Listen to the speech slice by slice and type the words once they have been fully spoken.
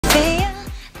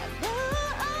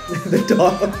The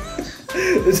dog.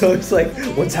 So it's like,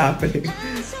 what's happening?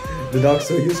 The dog's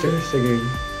so used to her singing.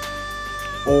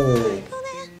 Oh.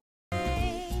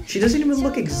 She doesn't even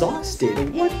look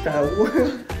exhausted. What the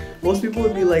world? Most people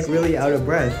would be like really out of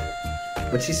breath.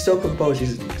 But she's so composed.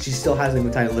 She still has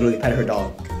the time to literally pet her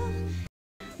dog.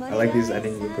 I like these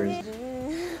ending bloopers.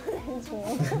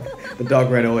 The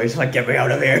dog ran away. She's like, get me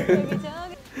out of here.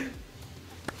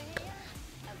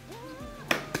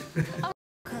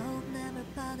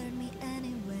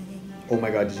 Oh my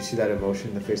god, did you see that emotion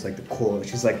in the face? Like the cold.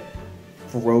 She's like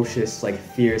ferocious, like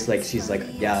fierce. Like she's like,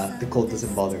 yeah, the cold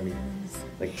doesn't bother me.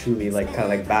 Like truly, like kind of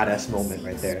like badass moment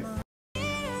right there.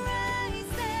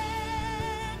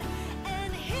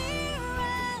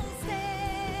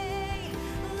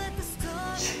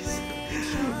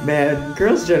 Man,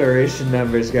 Girls' Generation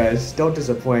members, guys, don't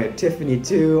disappoint. Tiffany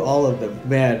too, all of them.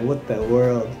 Man, what the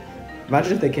world.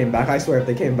 Imagine if they came back. I swear, if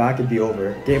they came back, it'd be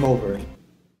over. Game over.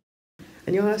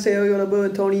 안녕하세요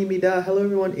여러분, Tony입니다. Hello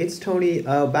everyone, it's Tony.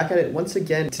 Back at it once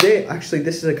again. Today, actually,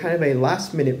 this is a kind of a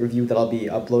last-minute review that I'll be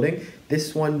uploading.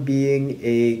 This one being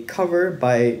a cover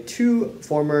by two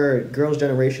former Girls'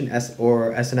 Generation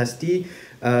or SNSD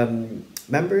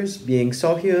members, being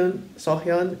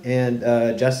Seohyun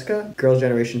and Jessica. Girls'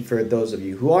 Generation, for those of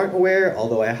you who aren't aware,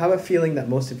 although I have a feeling that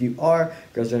most of you are,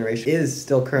 Girls' Generation is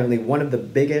still currently one of the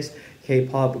biggest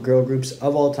K-pop girl groups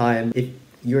of all time. If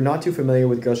you're not too familiar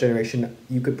with Girls' Generation,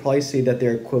 you could probably say that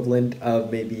they're equivalent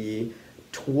of maybe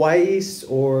Twice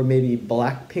or maybe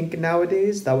Blackpink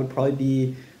nowadays. That would probably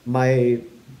be my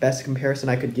best comparison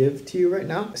I could give to you right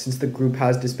now. Since the group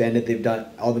has disbanded,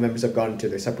 all the members have gone into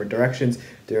their separate directions.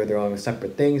 They're their own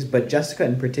separate things. But Jessica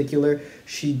in particular,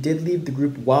 she did leave the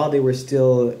group while they were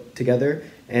still together,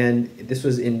 and this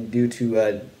was due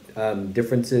to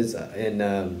differences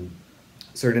in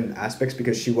certain aspects,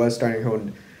 because she was starting her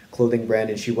own clothing brand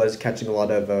and she was catching a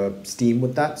lot of steam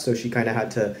with that, so she kind of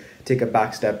had to take a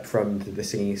back step from the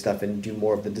singing stuff and do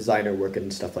more of the designer work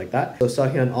and stuff like that. So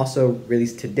Seohyun also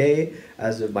released today,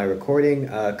 as of my recording,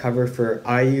 a cover for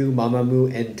IU,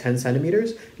 MAMAMOO, and 10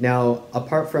 centimeters. Now,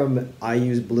 apart from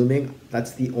IU's Blueming,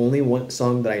 that's the only one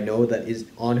song that I know that is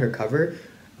on her cover.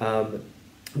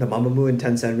 The MAMAMOO and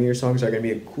 10 centimeter songs are going to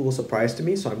be a cool surprise to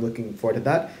me, so I'm looking forward to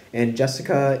that. And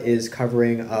Jessica is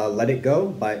covering Let It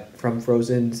Go from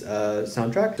Frozen's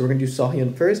soundtrack. So we're going to do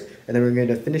Seohyun first, and then we're going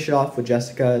to finish it off with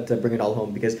Jessica to bring it all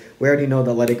home, because we already know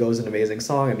that Let It Go is an amazing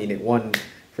song. I mean, it won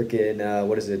freaking,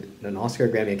 what is it, an Oscar,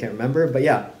 Grammy, I can't remember. But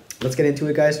yeah, let's get into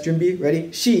it, guys. Junbi,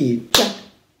 ready? Check!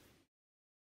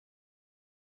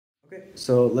 Okay,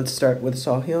 so let's start with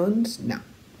Seohyun's now.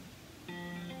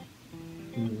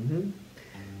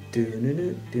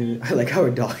 I like how her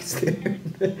dog's there.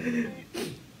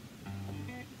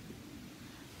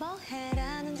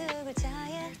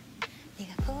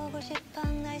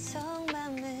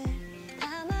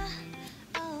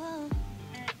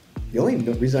 The only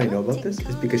reason I know about this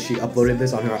is because she uploaded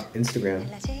this on her Instagram.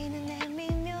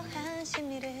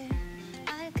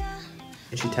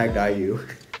 And she tagged IU.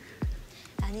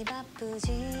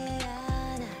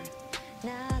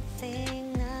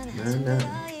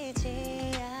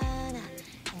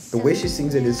 The way she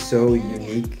sings it is so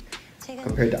unique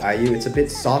compared to IU. It's a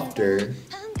bit softer,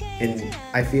 and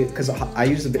I feel, because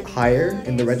IU's a bit higher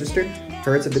in the register,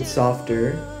 her it's a bit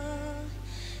softer.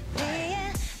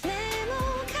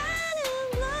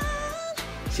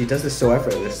 She does this so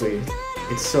effortlessly.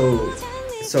 It's so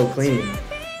clean.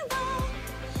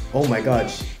 Oh my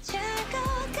gosh. It's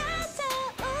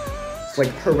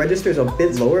like her register is a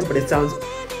bit lower, but it sounds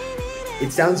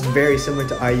very similar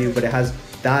to IU, but it has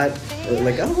that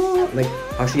like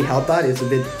how she held that. It's a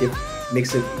bit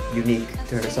makes it unique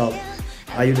to herself.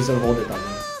 IU doesn't hold it that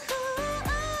much.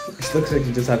 She looks like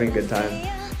she's just having a good time.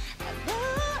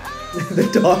 The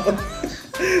dog.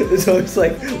 So it's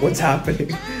like, what's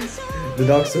happening? The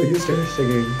dog's so used to her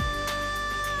singing.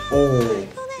 Oh.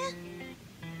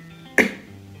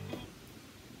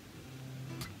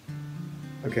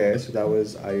 Okay, so that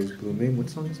was IU's Blueming. What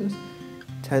song is this?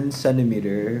 10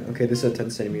 centimeter. Okay, this is a 10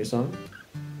 centimeter song.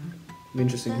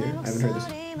 Interesting here. I haven't heard this.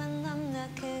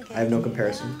 I have no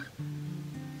comparison.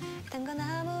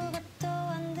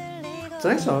 It's a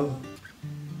nice song.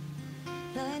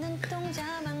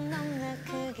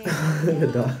 The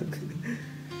dog.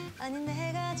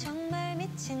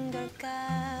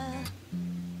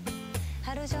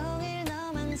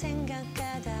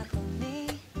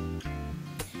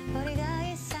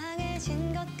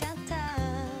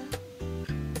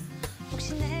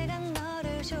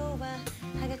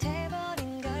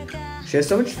 She has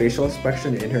so much facial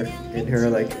expression in her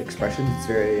like expressions. It's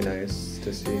very nice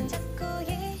to see.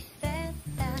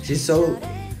 She's so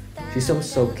She seems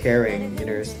so caring in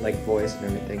her like voice and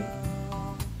everything.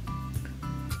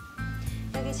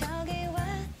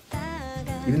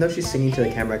 Even though she's singing to the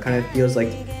camera, it kind of feels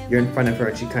like you're in front of her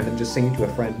and she's kind of just singing to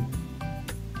a friend.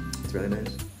 It's really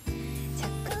nice.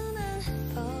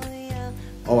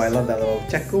 Oh, I love that little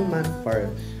 "자꾸만" part,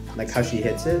 like how she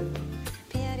hits it.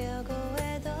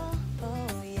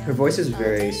 Her voice is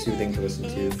very soothing to listen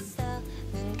to.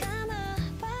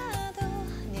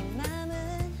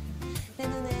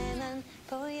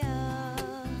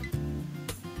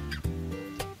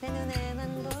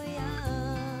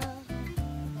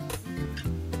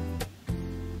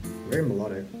 Very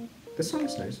melodic. This song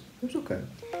is nice. It was okay.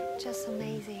 Just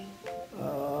amazing.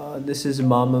 This is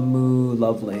MAMAMOO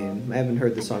Love Lane. I haven't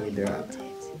heard the song either.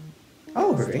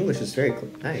 Oh, her English is very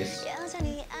nice.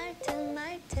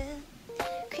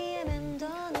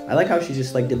 I like how she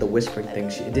just like did the whispering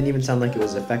thing. It didn't even sound like it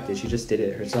was affected. She just did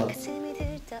it herself.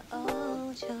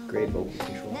 Great vocal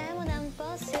control.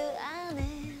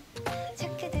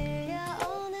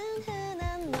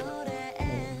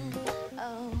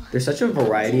 There's such a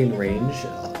variety and range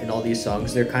in all these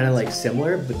songs. They're kind of like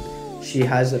similar, but she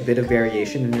has a bit of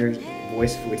variation in her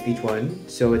voice with each one.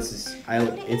 So it's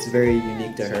very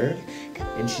unique to her,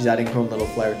 and she's adding her own little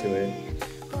flair to it.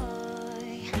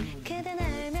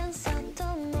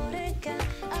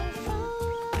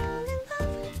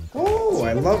 Oh,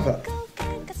 I love that.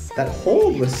 That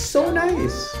hold was so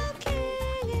nice.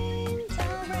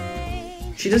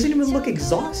 She doesn't even look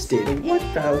exhausted. What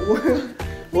the world?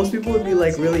 Most people would be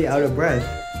like really out of breath,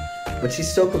 but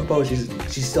she's so composed.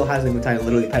 She still has the time to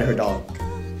literally pet her dog.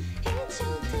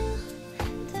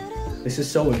 This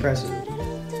is so impressive.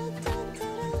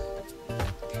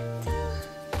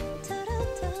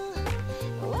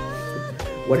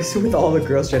 What is it with all the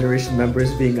Girls' Generation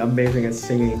members being amazing at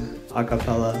singing a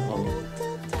cappella? Oh,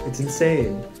 it's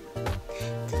insane.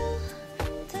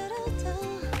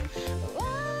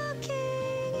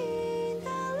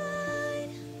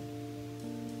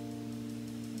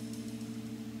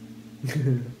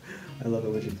 I love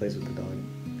it when she plays with the dog.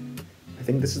 I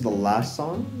think this is the last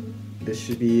song. This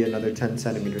should be another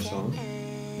 10cm song.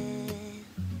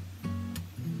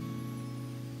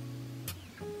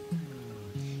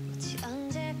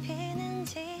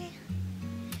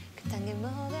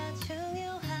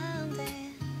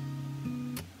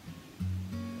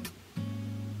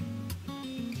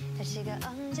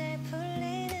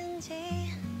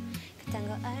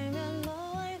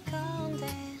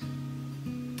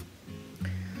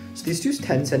 So these two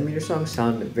 10cm songs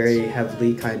sound very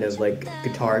heavily kind of like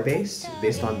guitar based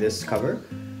on this cover.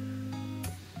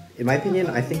 In my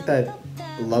opinion, I think that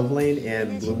Love Lane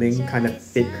and Blueming kind of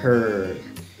fit her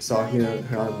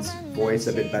Seohyun's voice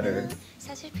a bit better.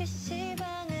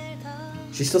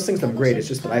 She still sings them great, it's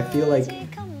just that I feel like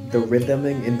the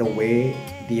rhythming and the way,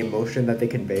 the emotion that they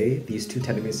convey, these two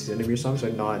 10cm songs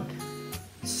are not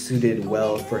suited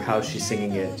well for how she's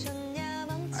singing it.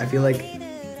 I feel like,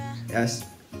 yes,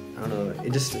 I don't know,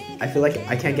 I feel like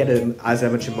I can't get as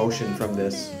much emotion from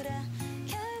this.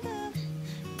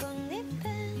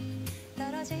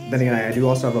 Then again, I do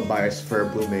also have a bias for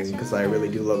Blueming because I really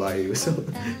do love IU, so.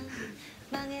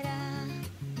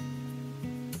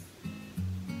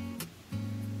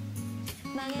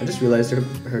 I just realized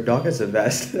her dog has a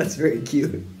vest. That's very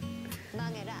cute.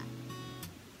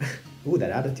 Ooh,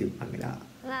 that attitude. 망해라.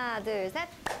 하나, 둘, 셋.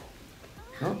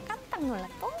 깜짝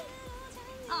놀랐고.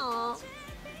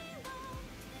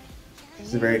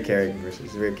 She's a very caring person.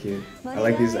 She's very cute. I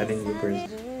like these ending bloopers.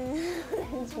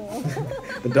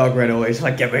 The dog ran away. She's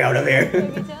like, get me out of here.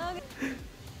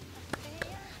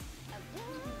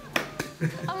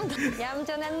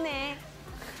 얌전했네.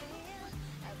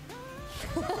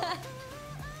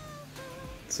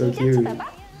 So cute.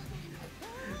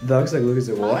 The dog's like, look at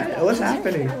it. What? What's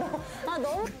happening?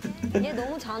 얘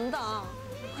너무 잔다.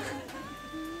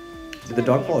 Did the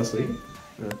dog fall asleep?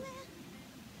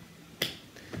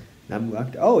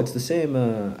 Oh, it's the same.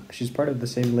 She's part of the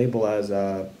same label as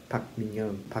Park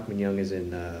Min-young. Park Min-young is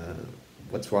in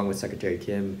What's Wrong with Secretary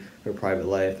Kim, Her Private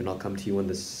Life, and I'll Come to You When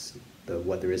the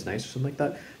Weather Is Nice or something like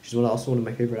that. She's also one of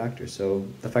my favorite actors. So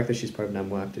the fact that she's part of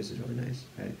MAMAMOO actors is really nice.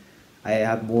 I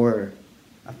have more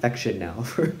affection now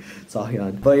for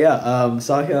Seohyun. But yeah,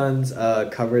 Seohyun's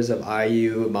covers of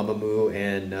IU, MAMAMOO,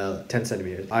 and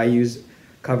 10cm. IU's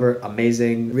cover,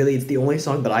 amazing. Really, it's the only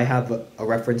song that I have a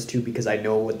reference to because I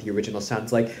know what the original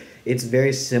sounds like. It's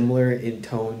very similar in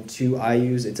tone to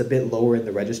IU's. It's a bit lower in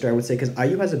the register, I would say, because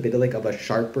IU has a bit of a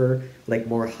sharper, like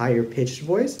more higher pitched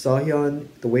voice. Seohyun,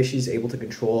 the way she's able to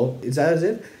control, it's as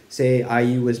if say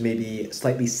IU was maybe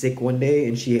slightly sick one day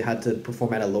and she had to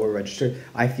perform at a lower register,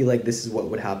 I feel like this is what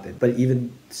would happen. But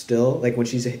even still, like when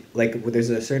she's like, there's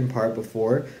a certain part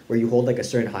before where you hold like a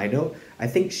certain high note, I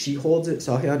think she holds it,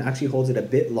 Seohyun actually holds it a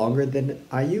bit longer than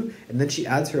IU, and then she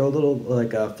adds her own little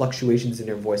like fluctuations in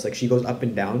her voice, like she goes up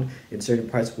and down in certain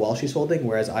parts while she's holding,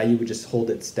 whereas IU would just hold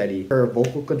it steady. Her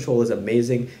vocal control is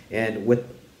amazing, and with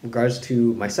regards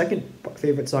to my second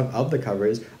favorite song of the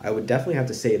covers, I would definitely have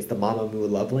to say it's the MAMAMOO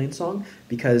Love Lane song,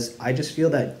 because I just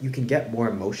feel that you can get more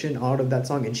emotion out of that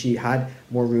song, and she had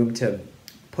more room to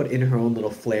put in her own little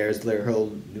flares, her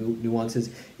own nuances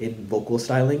in vocal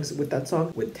stylings with that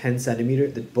song. With 10 centimeter,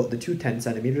 the two 10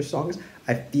 centimeter songs,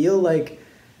 I feel like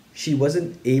she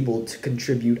wasn't able to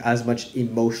contribute as much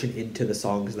emotion into the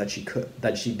songs that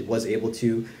she was able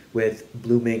to with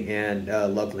Blueming and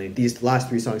Love Lane. These last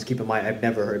three songs, keep in mind, I've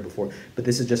never heard before, but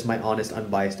this is just my honest,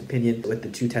 unbiased opinion. With the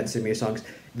two 10 centimeter songs,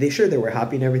 they were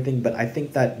happy and everything, but I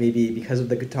think that maybe because of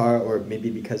the guitar or maybe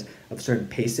because of certain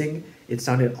pacing, it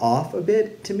sounded off a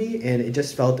bit to me, and it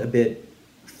just felt a bit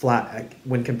flat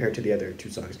when compared to the other two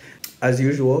songs. As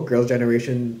usual, Girls'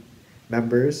 Generation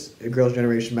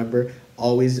member,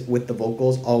 always with the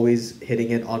vocals, always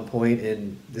hitting it on point,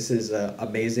 and this is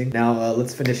amazing. Now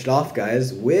let's finish it off,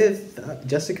 guys, with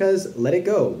Jessica's Let It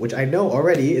Go, which I know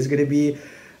already is going to be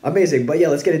amazing, but yeah,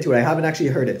 let's get into it. I haven't actually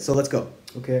heard it, so let's go.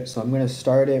 Okay, so I'm going to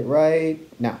start it right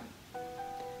now.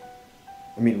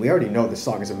 I mean, we already know this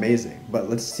song is amazing, but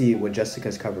let's see what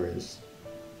Jessica's cover is.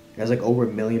 It has like over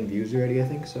 1 million views already, I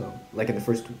think, so like in the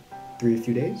first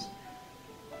few days.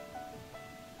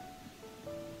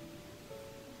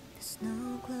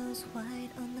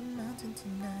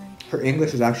 Her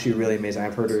English is actually really amazing.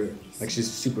 I've heard her, like,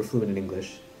 she's super fluent in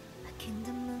English.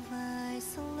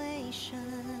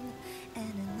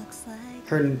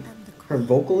 Her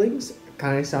vocalings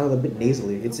kind of sounded a bit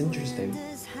nasally. It's interesting.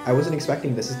 I wasn't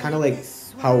expecting this. It's kind of like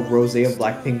how Rosé of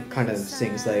Blackpink kind of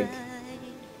sings, like.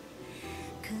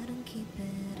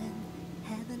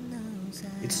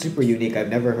 It's super unique. I've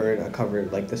never heard a cover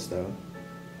like this though.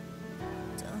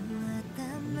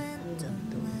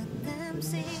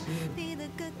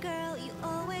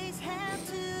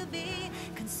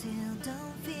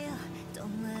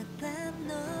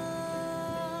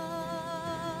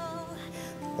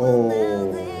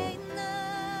 Oh,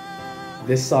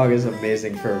 this song is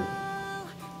amazing for...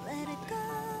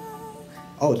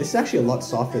 Oh, this is actually a lot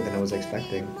softer than I was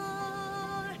expecting.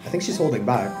 I think she's holding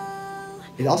back.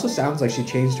 It also sounds like she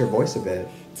changed her voice a bit.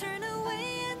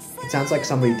 It sounds like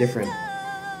somebody different.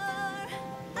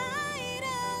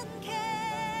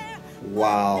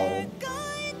 Wow.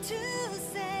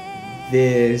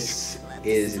 This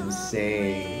is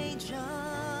insane.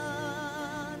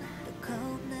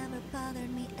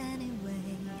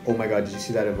 Oh my god, did you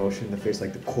see that emotion in the face?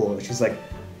 Like the cold, she's like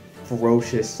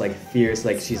ferocious, like fierce,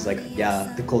 like she's like,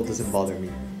 yeah, the cold doesn't bother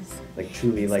me. Like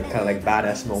truly, like kind of like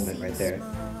badass moment right there.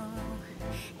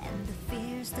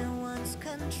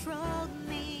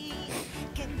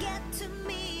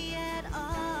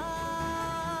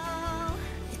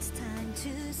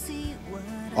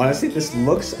 Honestly, this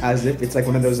looks as if it's like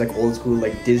one of those like old school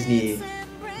like Disney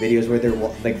videos where they're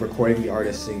like recording the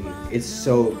artist singing. It's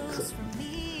so...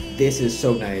 This is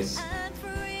so nice.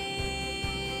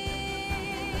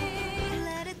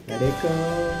 Let it go,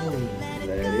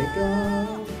 let it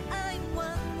go.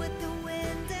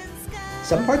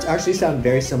 Some parts actually sound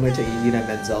very similar to Idina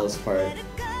Menzel's part.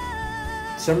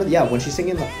 Yeah, when she's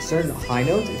singing certain high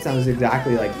notes, it sounds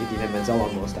exactly like Idina Menzel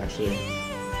almost, actually.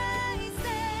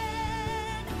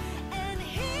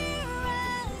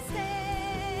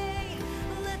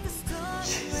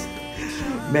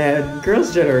 Man,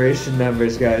 Girls' Generation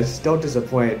members, guys, don't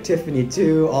disappoint. Tiffany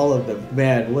too, all of them.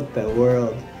 Man, what the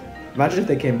world. Imagine if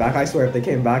they came back. I swear, if they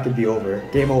came back, it'd be over.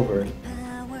 Game over.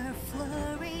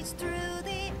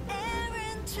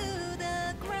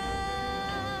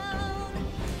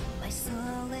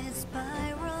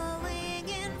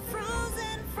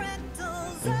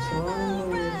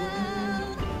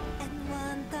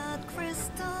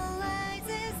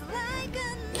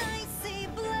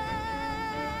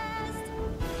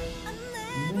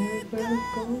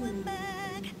 Going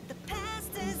back, the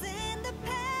past is in the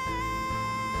past.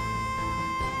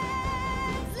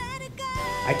 Let it go.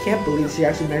 I can't believe she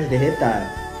actually managed to hit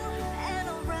that.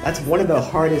 That's one of the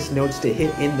hardest notes to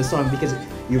hit in the song because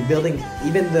you're building,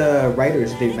 even the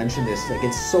writers, they mentioned this, like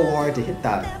it's so hard to hit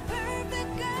that.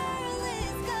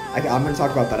 I'm gonna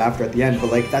talk about that after at the end, but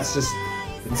like that's just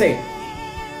insane.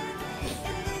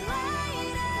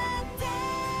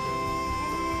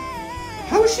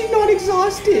 How is she not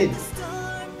exhausted?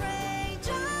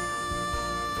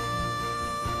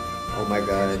 Oh my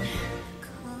god.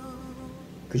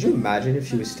 Could you imagine if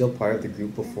she was still part of the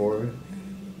group before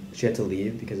she had to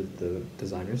leave because of the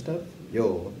designer stuff?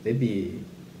 Yo, they'd be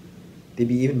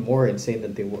even more insane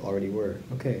than they already were.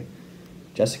 Okay.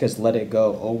 Jessica's Let It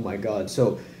Go. Oh my god.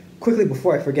 So quickly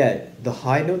before I forget, the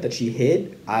high note that she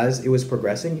hit as it was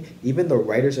progressing, even the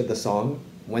writers of the song,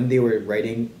 when they were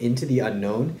writing Into the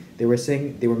Unknown, they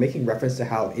were making reference to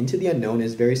how Into the Unknown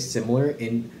is very similar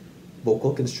in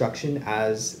vocal construction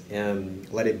as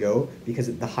Let It Go,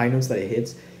 because the high notes that it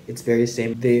hits, it's very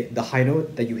same. The high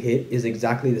note that you hit is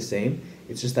exactly the same.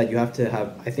 It's just that you have to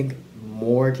have, I think,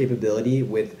 more capability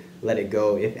with Let It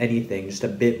Go, if anything, just a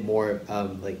bit more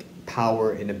like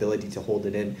power and ability to hold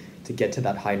it in to get to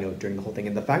that high note during the whole thing.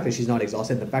 And the fact that she's not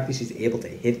exhausted, the fact that she's able to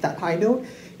hit that high note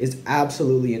is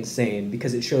absolutely insane,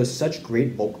 because it shows such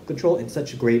great vocal control and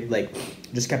such great like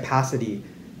just capacity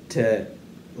to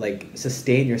like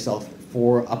sustain yourself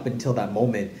for up until that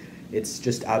moment. It's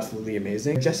just absolutely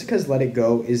amazing. Jessica's Let It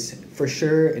Go is for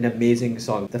sure an amazing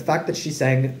song. The fact that she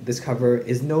sang this cover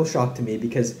is no shock to me,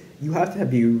 because you have to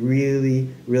be really,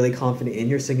 really confident in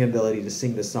your singing ability to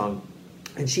sing this song.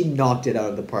 And she knocked it out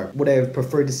of the park. Would I have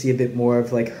preferred to see a bit more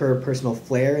of like her personal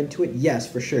flair into it?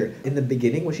 Yes, for sure. In the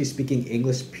beginning, when she's speaking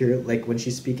English pure, like when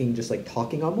she's speaking just like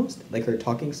talking almost, like her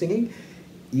talking singing,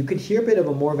 you could hear a bit of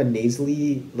a more of a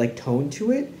nasally like tone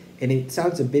to it, and it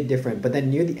sounds a bit different. But then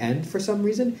near the end, for some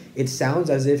reason, it sounds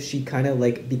as if she kind of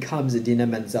like becomes Idina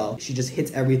Menzel. She just hits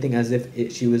everything as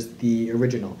if she was the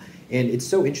original. And it's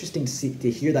so interesting to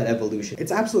hear that evolution.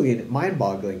 It's absolutely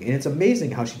mind-boggling, and it's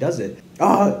amazing how she does it.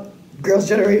 Girls'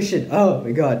 Generation, oh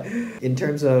my god. In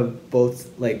terms of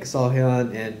both like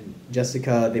Seohyun and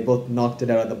Jessica, they both knocked it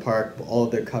out of the park, all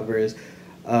of their covers.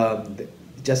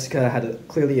 Jessica had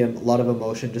clearly a lot of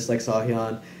emotion, just like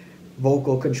Seohyun.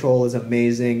 Vocal control is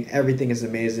amazing, everything is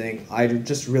amazing. I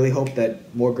just really hope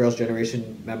that more Girls'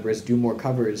 Generation members do more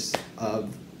covers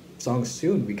of songs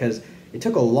soon, because it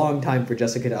took a long time for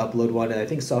Jessica to upload one, and I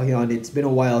think Seohyun, it's been a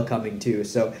while coming too,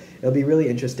 so it'll be really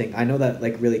interesting. I know that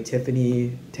like really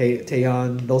Tiffany,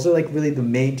 Taeyeon, those are like really the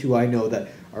main two I know that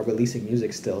are releasing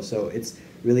music still, so it's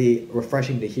really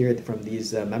refreshing to hear it from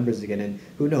these members again, and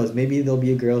who knows, maybe there'll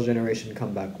be a Girls' Generation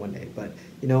comeback one day, but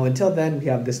you know, until then, we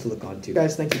have this to look on to.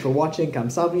 Guys, thank you for watching,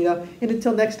 감사합니다, and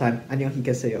until next time, 안녕히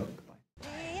계세요.